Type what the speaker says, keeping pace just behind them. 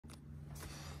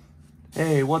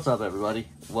Hey, what's up, everybody?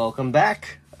 Welcome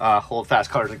back. Hold Fast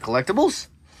Cards and Collectibles.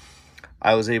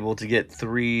 I was able to get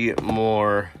 3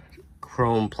 more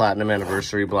Chrome Platinum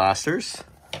Anniversary blasters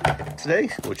today,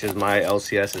 which is my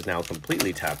LCS is now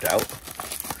completely tapped out.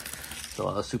 So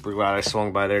I was super glad I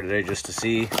swung by there today just to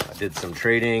see. I did some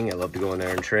trading. I love to go in there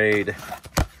and trade.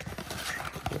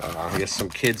 I guess some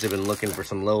kids have been looking for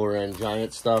some lower end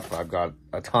Giant stuff. I've got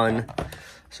a ton.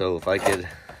 So if I could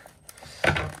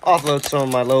offload some of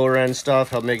my lower end stuff,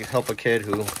 help a kid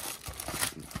who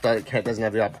doesn't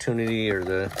have the opportunity or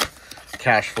the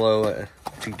cash flow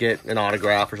to get an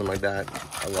autograph or something like that,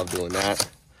 I love doing that.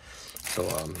 So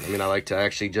I like to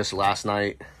actually just last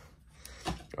night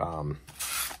kind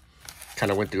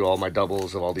of went through all my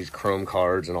doubles of all these Chrome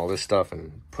cards and all this stuff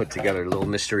and put together little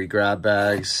mystery grab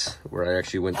bags where I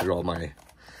actually went through all my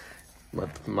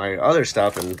other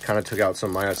stuff and kind of took out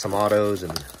some autos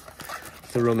and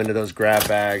threw them into those grab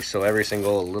bags. So every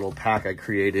single little pack I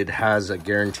created has a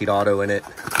guaranteed auto in it.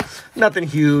 Nothing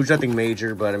huge, nothing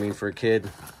major, but I mean, for a kid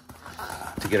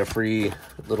to get a free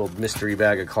little mystery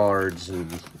bag of cards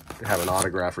and have an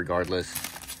autograph regardless,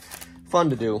 fun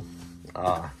to do.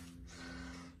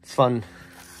 It's fun,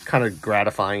 kind of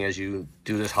gratifying as you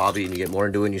do this hobby and you get more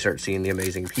into it and you start seeing the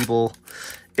amazing people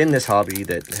in this hobby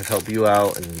that have helped you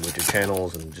out and with your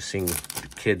channels, and just seeing the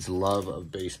kids' love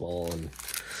of baseball, and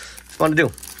it's fun to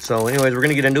do. So anyways, we're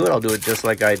gonna get into it. I'll do it just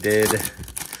like I did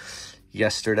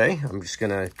yesterday. I'm just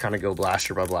gonna kind of go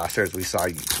blaster by blaster as we saw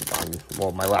on,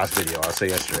 well, my last video. I'll say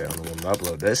yesterday. I don't know when to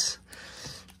upload this,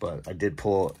 but I did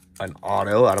pull an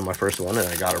auto out of my first one and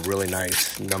I got a really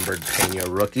nice numbered Pena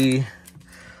rookie.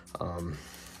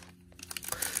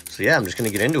 So yeah, I'm just gonna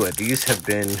get into it. These have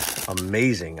been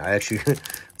amazing. I actually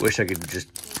wish I could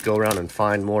just go around and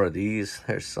find more of these.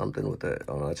 There's something with it.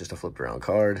 Oh no, that's just a flipped around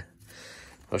card.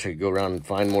 I wish I could go around and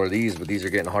find more of these, but these are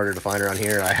getting harder to find around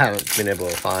here. I haven't been able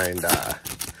to find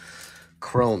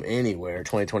Chrome anywhere,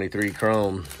 2023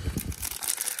 Chrome.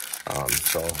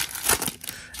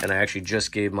 And I actually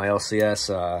just gave my LCS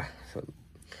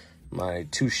my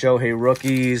 2 Shohei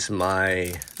rookies,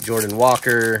 my Jordan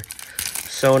Walker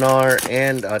Sonar,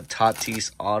 and a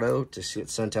Tatis auto to get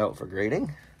sent out for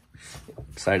grading.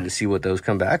 Excited to see what those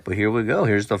come back, but here we go.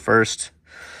 Here's the first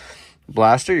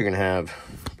blaster. You're gonna have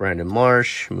Brandon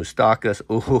Marsh, Moustakas.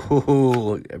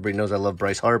 Ooh, everybody knows I love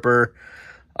Bryce Harper.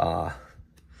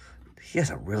 He has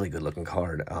a really good looking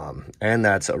card, and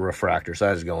that's a refractor, so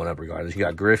that is going up regardless. You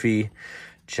got Griffey,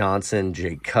 Johnson,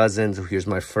 Jake Cousins. Here's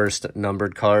my first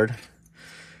numbered card.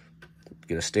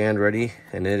 Get a stand ready,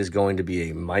 and it is going to be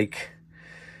a Mike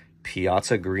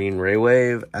Piazza Green Ray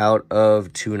Wave out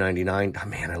of 299. Oh,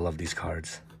 man, I love these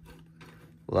cards.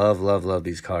 Love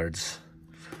these cards.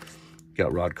 You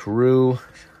got Rod Carew,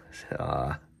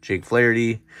 Jake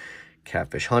Flaherty,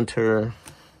 Catfish Hunter.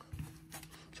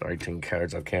 Sorry, taking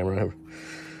cards off camera.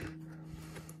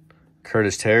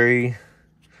 Curtis Terry.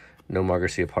 Nomar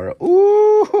Garciaparra.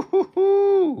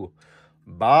 Ooh,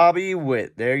 Bobby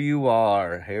Witt. There you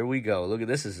are. Here we go. Look at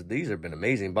this. These have been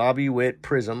amazing. Bobby Witt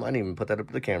Prism. I didn't even put that up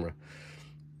to the camera.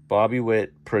 Bobby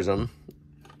Witt Prism.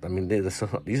 I mean,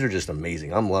 these are just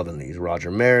amazing. I'm loving these.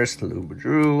 Roger Maris, Lou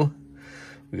Boudreau.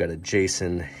 We got a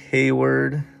Jason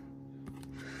Hayward,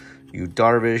 Yu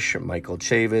Darvish, Michael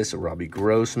Chavis, Robbie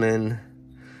Grossman,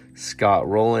 Scott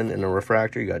Rowland in a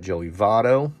refractor. You got Joey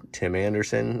Votto, Tim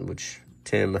Anderson, which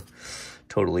Tim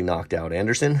totally knocked out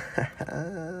Anderson.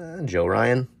 Joe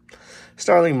Ryan,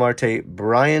 Starling Marte,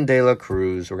 Brian De La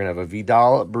Cruz. We're going to have a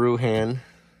Vidal Brujan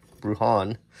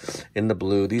in the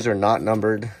blue. These are not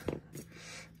numbered.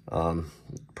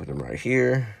 Put them right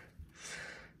here.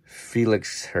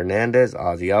 Felix Hernandez,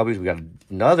 Ozzy Albies. We got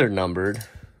another numbered.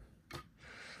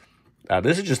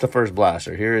 This is just the first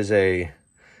blaster. Here is a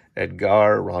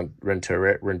Edgar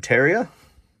Renteria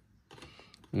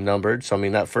numbered. So, I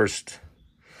mean, that first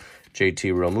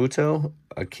JT Realmuto,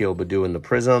 Akil Baddoo in the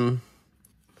Prism,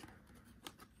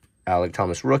 Alec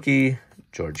Thomas rookie,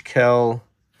 George Kell,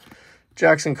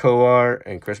 Jackson Kowar,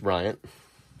 and Chris Bryant.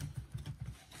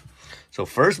 So,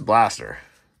 first blaster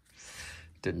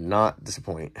did not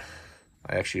disappoint.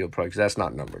 I actually will probably, because that's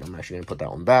not numbered. I'm actually going to put that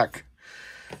one back.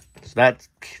 So that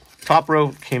top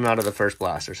row came out of the first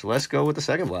blaster. So let's go with the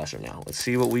second blaster now. Let's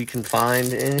see what we can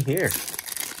find in here.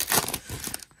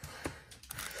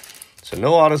 So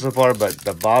no auto so far, but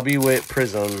the Bobby Witt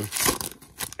Prism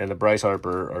and the Bryce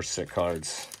Harper are sick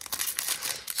cards.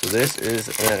 So this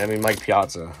is, I mean, Mike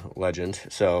Piazza, legend.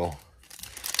 So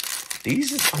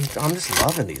these, I'm just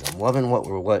loving these. I'm loving what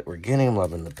we're getting. I'm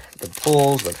loving the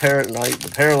pulls, the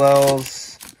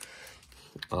parallels.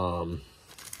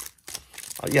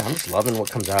 Yeah, I'm just loving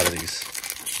what comes out of these.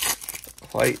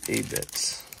 Quite a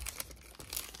bit.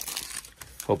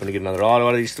 Hoping to get another auto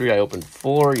out of these 3. I opened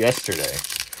 4 yesterday.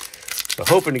 So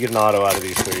hoping to get an auto out of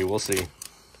these 3. We'll see.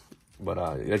 But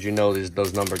as you know,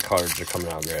 those numbered cards are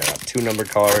coming out great. I have 2 numbered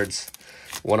cards.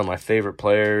 One of my favorite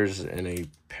players in a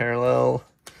parallel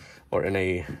or in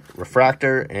a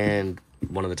refractor, and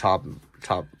one of the top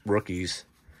rookies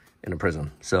in a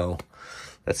prism. So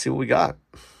let's see what we got.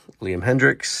 Liam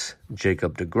Hendricks,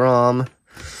 Jacob deGrom.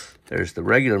 There's the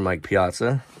regular Mike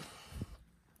Piazza.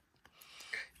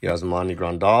 Yasmani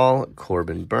Grandal,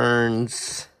 Corbin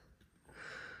Burns,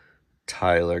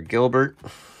 Tyler Gilbert,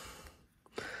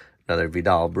 another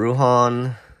Vidal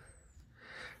Brujan,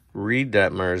 Reed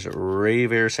Detmers,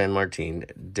 Rayver Sanmartin,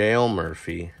 Dale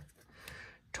Murphy,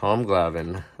 Tom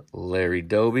Glavine, Larry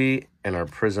Doby, and our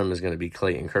prism is going to be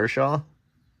Clayton Kershaw.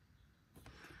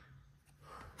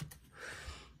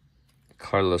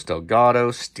 Carlos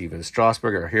Delgado, Steven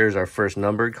Strasburg. Here's our first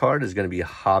numbered card. Is going to be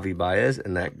Javi Baez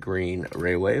in that green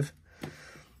Ray Wave.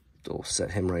 So we'll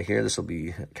set him right here. This will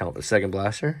be count the second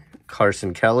blaster.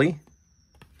 Carson Kelly,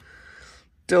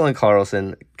 Dylan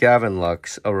Carlson, Gavin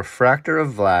Lux, a refractor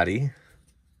of Vladdy.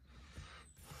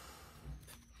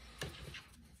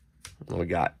 We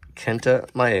got Kenta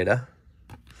Maeda,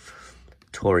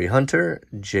 Torrey Hunter,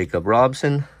 Jacob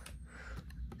Robson,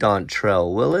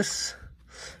 Dontrell Willis,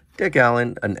 Dick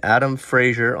Allen, an Adam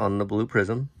Frazier on the blue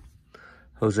prism,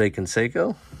 Jose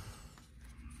Canseco,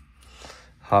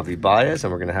 Javi Baez,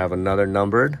 and we're going to have another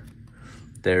numbered.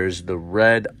 There's the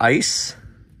red ice,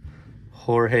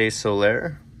 Jorge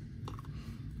Soler.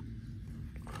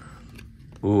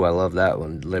 Ooh, I love that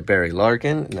one. Barry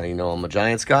Larkin. Now you know I'm a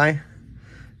Giants guy.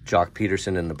 Jock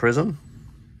Peterson in the prism.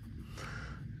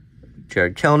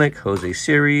 Jared Kelnick, Jose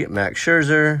Siri, Max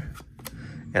Scherzer,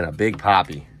 and a Big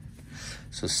Poppy.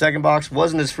 So second box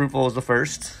wasn't as fruitful as the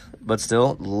first, but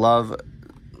still love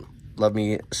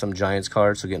me some Giants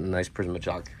cards. So getting a nice prism of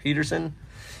Jock Peterson.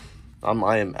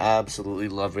 I am absolutely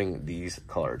loving these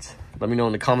cards. Let me know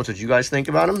in the comments what you guys think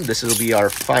about them. This will be our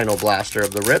final blaster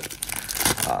of the rip.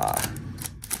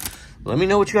 Let me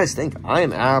know what you guys think. I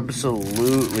am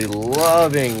absolutely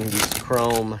loving these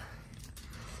chrome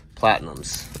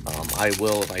platinums. I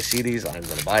will, if I see these, I'm going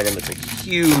to buy them. It's a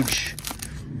huge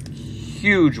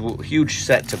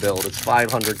set to build. It's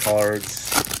 500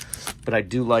 cards. But I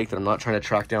do like that I'm not trying to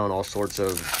track down all sorts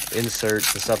of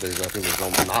inserts and stuff. I think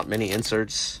there's not many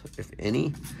inserts, if any,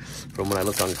 from when I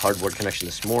looked on Cardboard Connection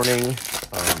this morning.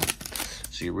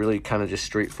 So you're really kind of just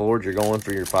straightforward. You're going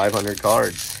for your 500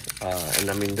 cards. And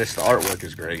I mean, the artwork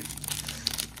is great.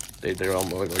 They're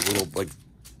almost like little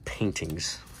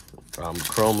paintings.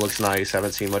 Chrome looks nice.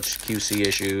 Haven't seen much QC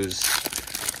issues.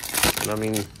 And I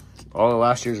mean, all of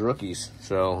last year's rookies.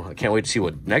 So I can't wait to see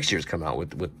what next year's come out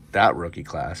with that rookie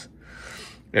class.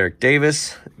 Eric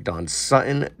Davis, Don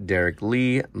Sutton, Derek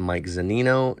Lee, Mike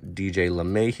Zunino, DJ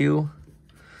LeMahieu.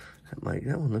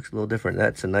 That one looks a little different.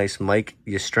 That's a nice Mike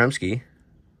Yastrzemski.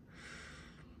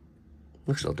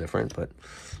 Looks a little different, but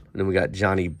then we got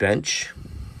Johnny Bench.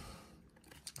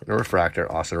 And a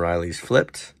refractor. Austin Riley's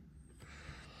flipped.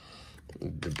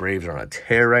 The Braves are on a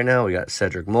tear right now. We got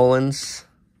Cedric Mullins.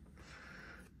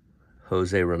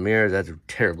 Jose Ramirez. That's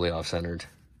terribly off-centered.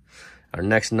 Our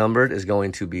next numbered is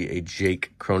going to be a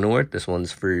Jake Cronenworth. This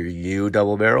one's for you,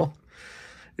 Double Barrel.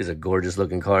 Is a gorgeous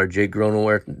looking card. Jake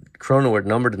Cronenworth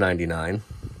numbered to 99.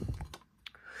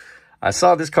 I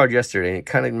saw this card yesterday, and it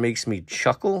kind of makes me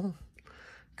chuckle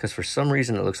because for some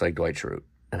reason it looks like Dwight Schrute,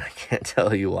 and I can't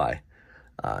tell you why.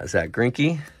 Zach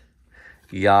Greinke,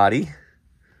 Yachty,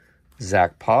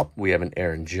 Zach Pop. We have an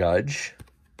Aaron Judge.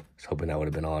 I was hoping that would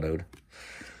have been autoed.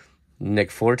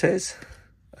 Nick Fortes,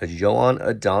 a Joan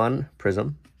Adon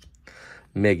prism,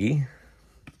 Miggy,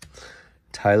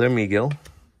 Tyler Megill,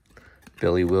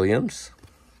 Billy Williams,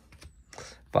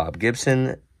 Bob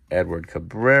Gibson, Edward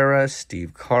Cabrera,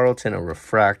 Steve Carlton, a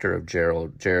refractor of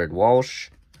Jared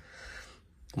Walsh,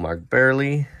 Mark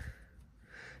Burley,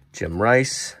 Jim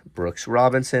Rice, Brooks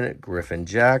Robinson, Griffin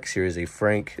Jacks. Here's a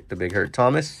Frank the Big Hurt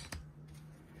Thomas.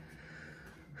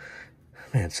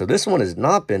 Man, so this one has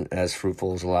not been as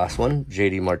fruitful as the last one.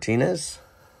 JD Martinez,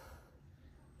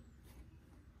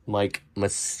 Mike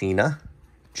Messina,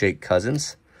 Jake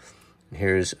Cousins.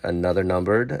 Here's another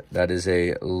numbered. That is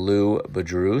a Lou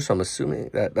Boudreau. So I'm assuming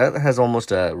that has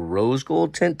almost a rose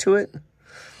gold tint to it.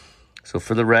 So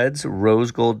for the Reds,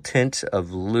 rose gold tint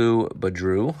of Lou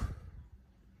Boudreau.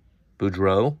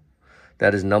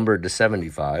 That is numbered to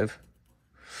 75.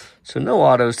 So no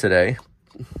autos today.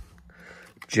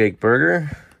 Jake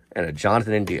Berger, and a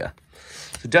Jonathan India.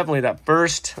 So definitely that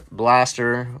first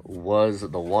blaster was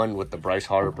the one with the Bryce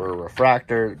Harper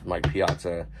refractor, Mike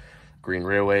Piazza Green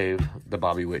Rare Wave, the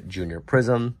Bobby Witt Jr.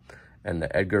 Prism, and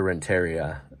the Edgar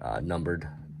Renteria numbered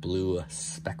blue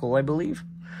speckle, I believe.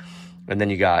 And then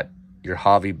you got your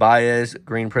Javi Baez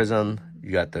green prism.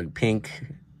 You got the pink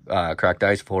cracked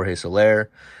ice Jorge Soler,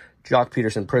 Jock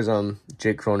Peterson prism,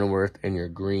 Jake Cronenworth, and your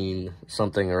green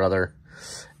something or other.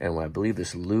 And I believe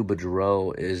this Lou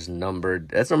Boudreau is numbered,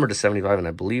 that's numbered to 75, and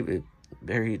I believe it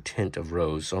very tint of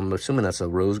rose. So I'm assuming that's a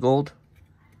rose gold.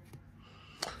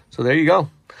 So there you go.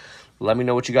 Let me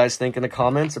know what you guys think in the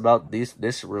comments about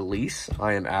this release.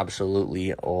 I am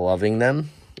absolutely loving them.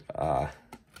 And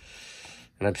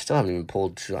I still haven't even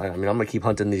pulled, I mean, I'm going to keep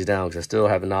hunting these down because I still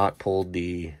have not pulled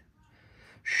the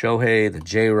Shohei, the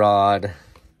J-Rod.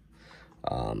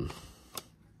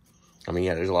 I mean,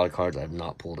 yeah, there's a lot of cards I have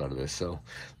not pulled out of this. So let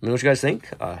me know what you guys think.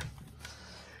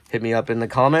 Hit me up in the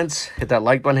comments. Hit that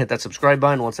like button. Hit that subscribe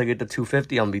button. Once I get to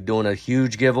 250, I'm going to be doing a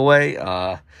huge giveaway.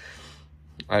 I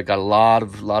got a lot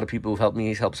of people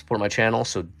who've helped support my channel.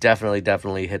 So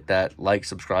definitely hit that like,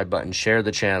 subscribe button. Share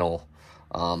the channel.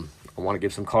 I want to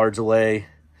give some cards away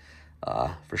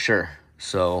for sure.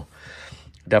 So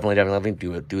definitely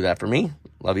do that for me.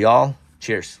 Love you all.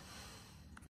 Cheers.